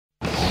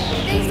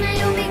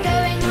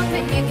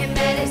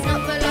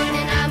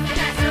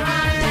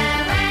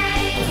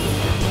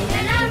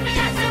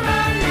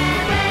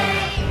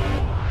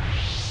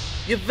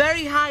You're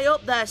very high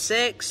up there,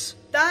 Six.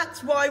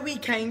 That's why we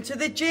came to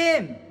the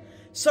gym.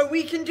 So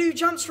we can do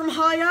jumps from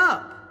high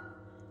up.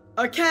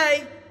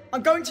 Okay,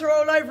 I'm going to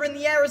roll over in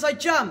the air as I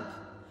jump.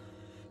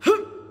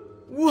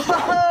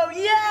 Whoa,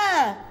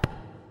 yeah!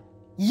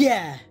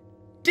 Yeah,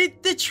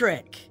 did the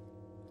trick.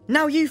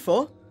 Now you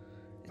four.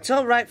 It's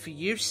all right for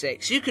you,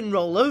 Six. You can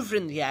roll over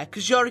in the air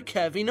because you're a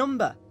curvy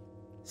number.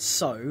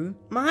 So?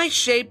 My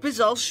shape is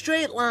all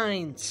straight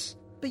lines.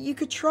 But you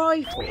could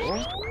try,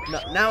 Four. No,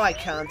 now I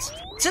can't.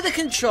 To the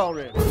control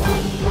room.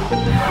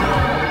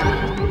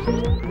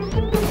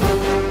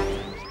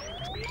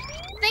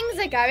 Things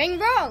are going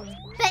wrong.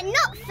 But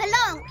not for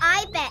long,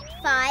 I bet,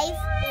 Five.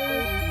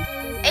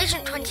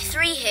 Agent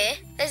 23 here.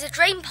 There's a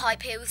drain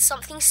pipe here with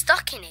something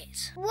stuck in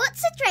it.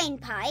 What's a drain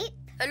pipe?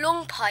 A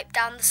long pipe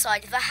down the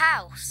side of a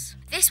house.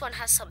 This one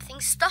has something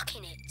stuck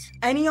in it.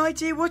 Any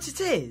idea what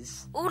it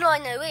is? All I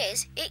know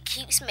is it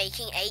keeps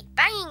making 8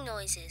 banging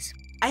noises.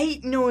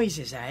 8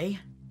 noises, eh?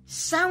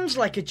 Sounds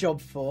like a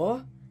job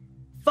for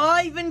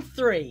 5 and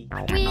 3.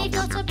 We've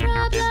got a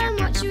problem,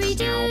 what should we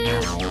do?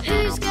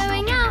 Who's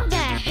going out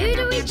there? Who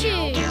do we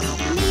choose?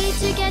 Need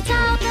to get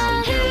out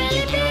there, who will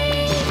it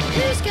be?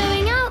 Who's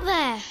going out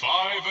there?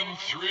 5 and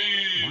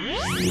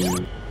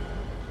 3.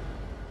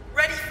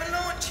 Ready for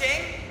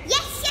launching?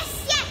 Yes,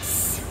 yes,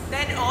 yes!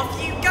 Then off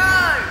you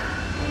go!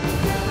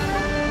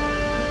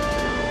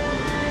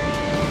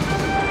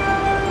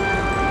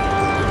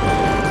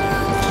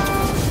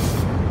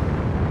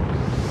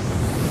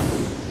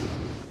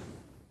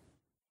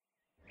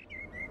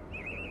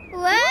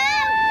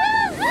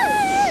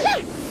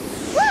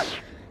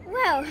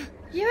 Well,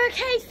 you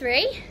okay,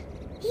 3?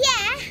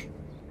 Yeah.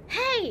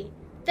 Hey,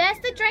 there's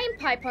the drain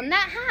pipe on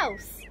that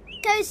house.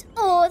 Goes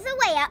all the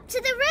way up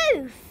to the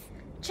roof.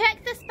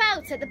 Check the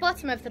spout at the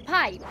bottom of the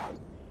pipe.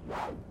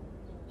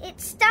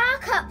 It's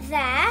dark up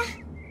there.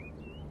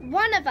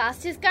 One of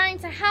us is going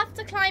to have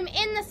to climb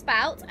in the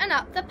spout and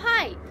up the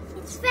pipe.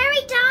 It's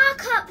very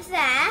dark up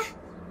there.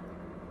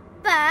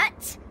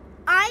 But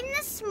I'm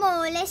the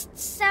smallest,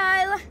 so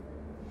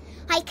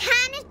I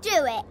can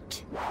do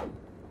it.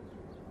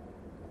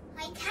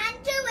 I can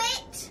do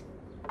it.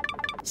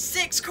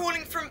 6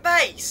 calling from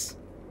base.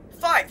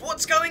 5,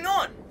 what's going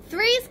on?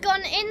 3's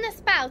gone in the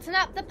spout and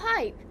up the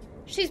pipe.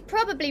 She's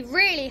probably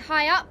really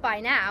high up by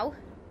now.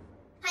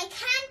 I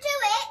can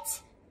do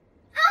it.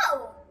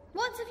 Oh!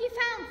 What have you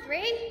found,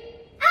 3?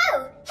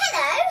 Oh,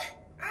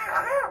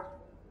 hello.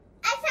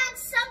 I found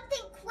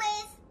something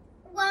with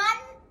 1,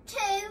 2,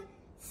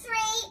 3,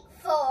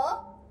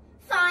 4,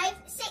 5,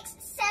 6,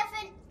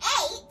 7,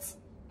 8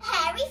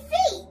 hairy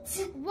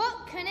feet.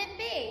 What can it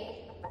be?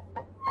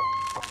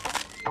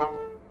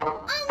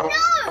 Oh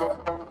no!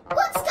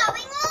 What's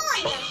going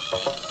on?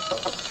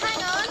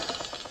 Hang on.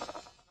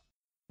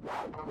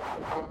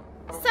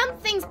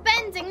 Something's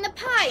bending the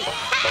pipe.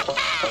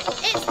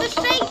 It's the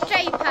shape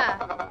shaper.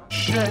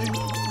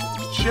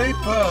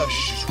 Shaper,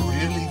 she's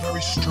really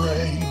very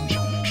strange.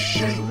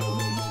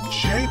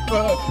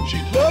 Shaper, she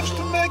loves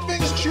to make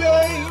things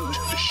change.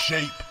 The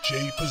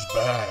shaper's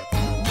back.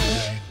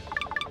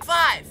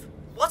 5,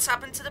 what's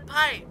happened to the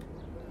pipe?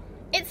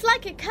 It's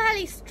like a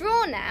curly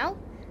straw now,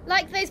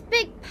 like those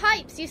big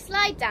pipes you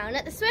slide down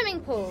at the swimming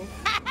pool.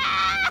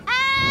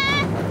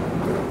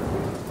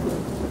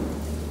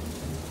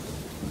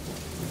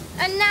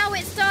 And now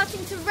it's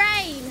starting to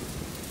rain.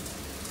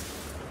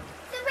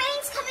 The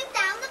rain's coming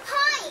down the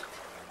pipe.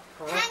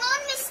 Hang on,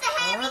 Mr.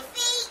 Hairy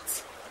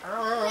Feet.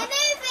 We're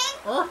moving.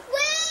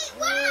 Wait,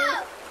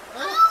 whoa.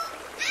 Oh,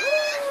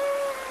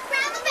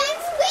 round the bend,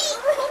 squeak.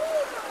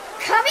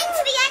 Coming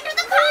to the end of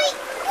the pipe.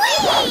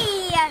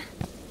 Whee!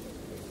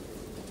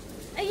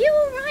 Are you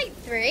all right,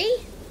 3?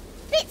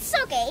 Bit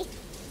soggy,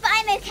 but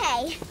I'm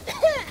okay.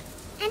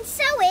 And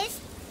so is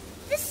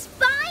the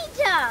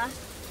spider.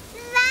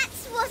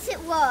 That's what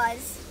it was.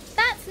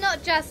 That's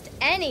not just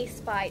any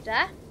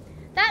spider.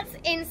 That's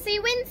Incy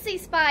Wincy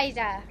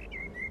Spider.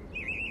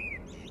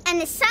 And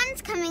the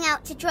sun's coming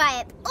out to dry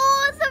up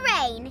all the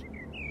rain.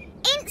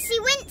 Incy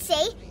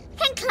Wincy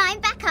can climb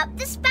back up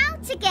the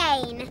spout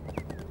again.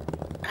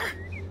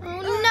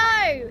 Oh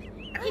no!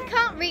 He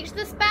can't reach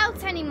the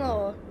spout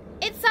anymore.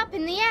 It's up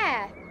in the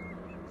air.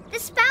 The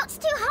spout's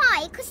too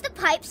high because the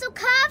pipe's all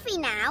curvy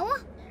now.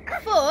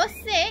 4,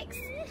 6.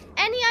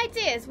 Any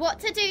ideas what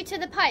to do to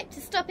the pipe to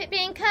stop it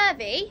being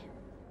curvy?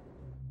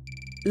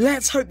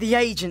 Let's hope the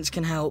agents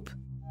can help.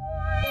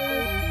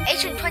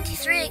 Agent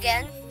 23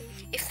 again.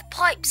 If the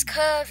pipe's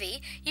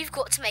curvy, you've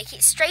got to make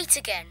it straight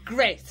again.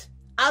 Great.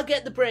 I'll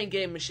get the brain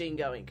game machine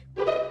going.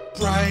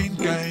 Brain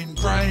gain,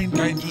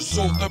 to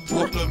solve the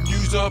problem,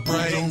 use our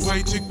brains. No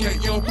way to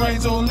get your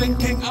brains all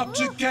linking up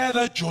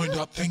together, joined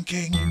up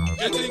thinking.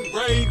 Getting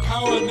brain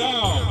power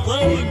now,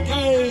 brain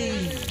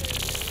gain.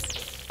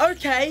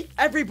 Okay,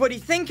 everybody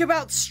think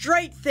about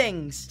straight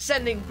things.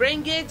 Sending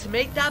brain game to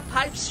make that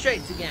pipe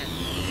straight again.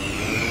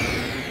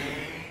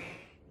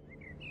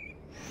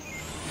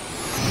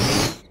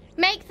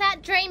 Make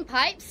that drain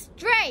pipe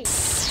straight.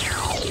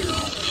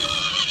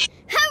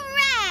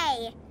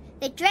 Hooray!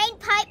 The drain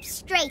pipe's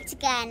straight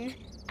again.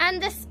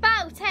 And the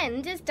spout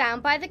end is down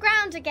by the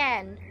ground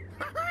again.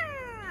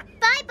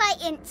 Bye-bye,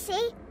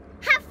 Incy.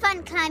 Have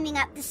fun climbing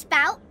up the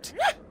spout.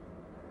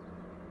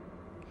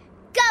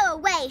 Go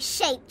away,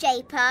 Shape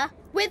Japer.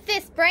 With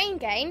this brain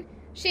gain,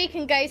 she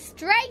can go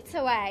straight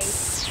away.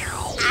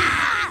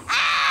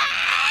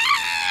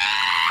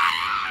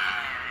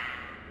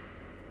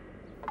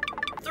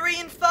 3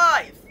 and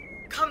 5.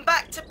 Come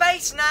back to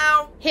base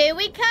now. Here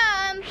we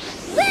come.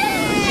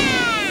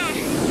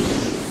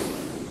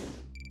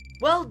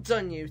 Well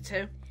done, you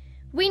two.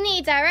 We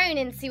need our own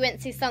Incy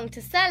Wincy song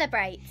to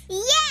celebrate.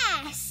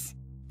 Yes!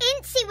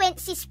 Incy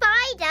Wincy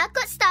Spider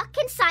got stuck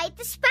inside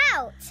the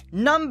spout.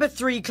 Number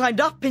 3 climbed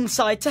up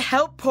inside to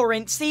help poor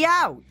Incy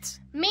out.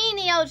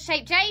 Meanie old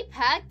Shape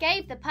Japer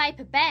gave the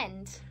pipe a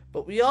bend.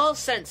 But we all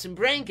sent some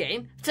brain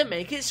gain to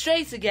make it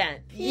straight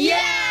again.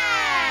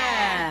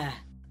 Yeah!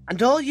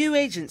 And all you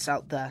agents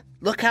out there,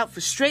 look out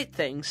for straight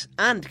things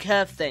and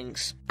curved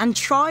things. And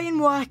try and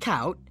work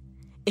out,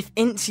 if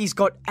Incy's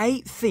got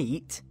 8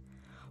 feet,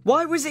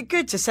 why was it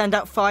good to send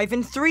out 5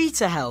 and 3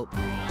 to help?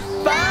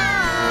 Bye!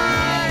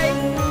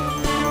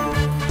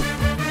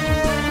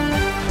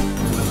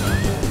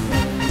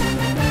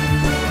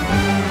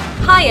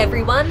 Hi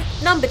everyone,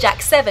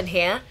 Numberjack7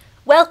 here.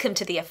 Welcome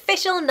to the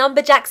official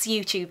Numberjacks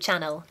YouTube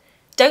channel.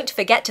 Don't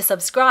forget to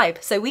subscribe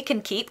so we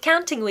can keep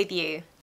counting with you.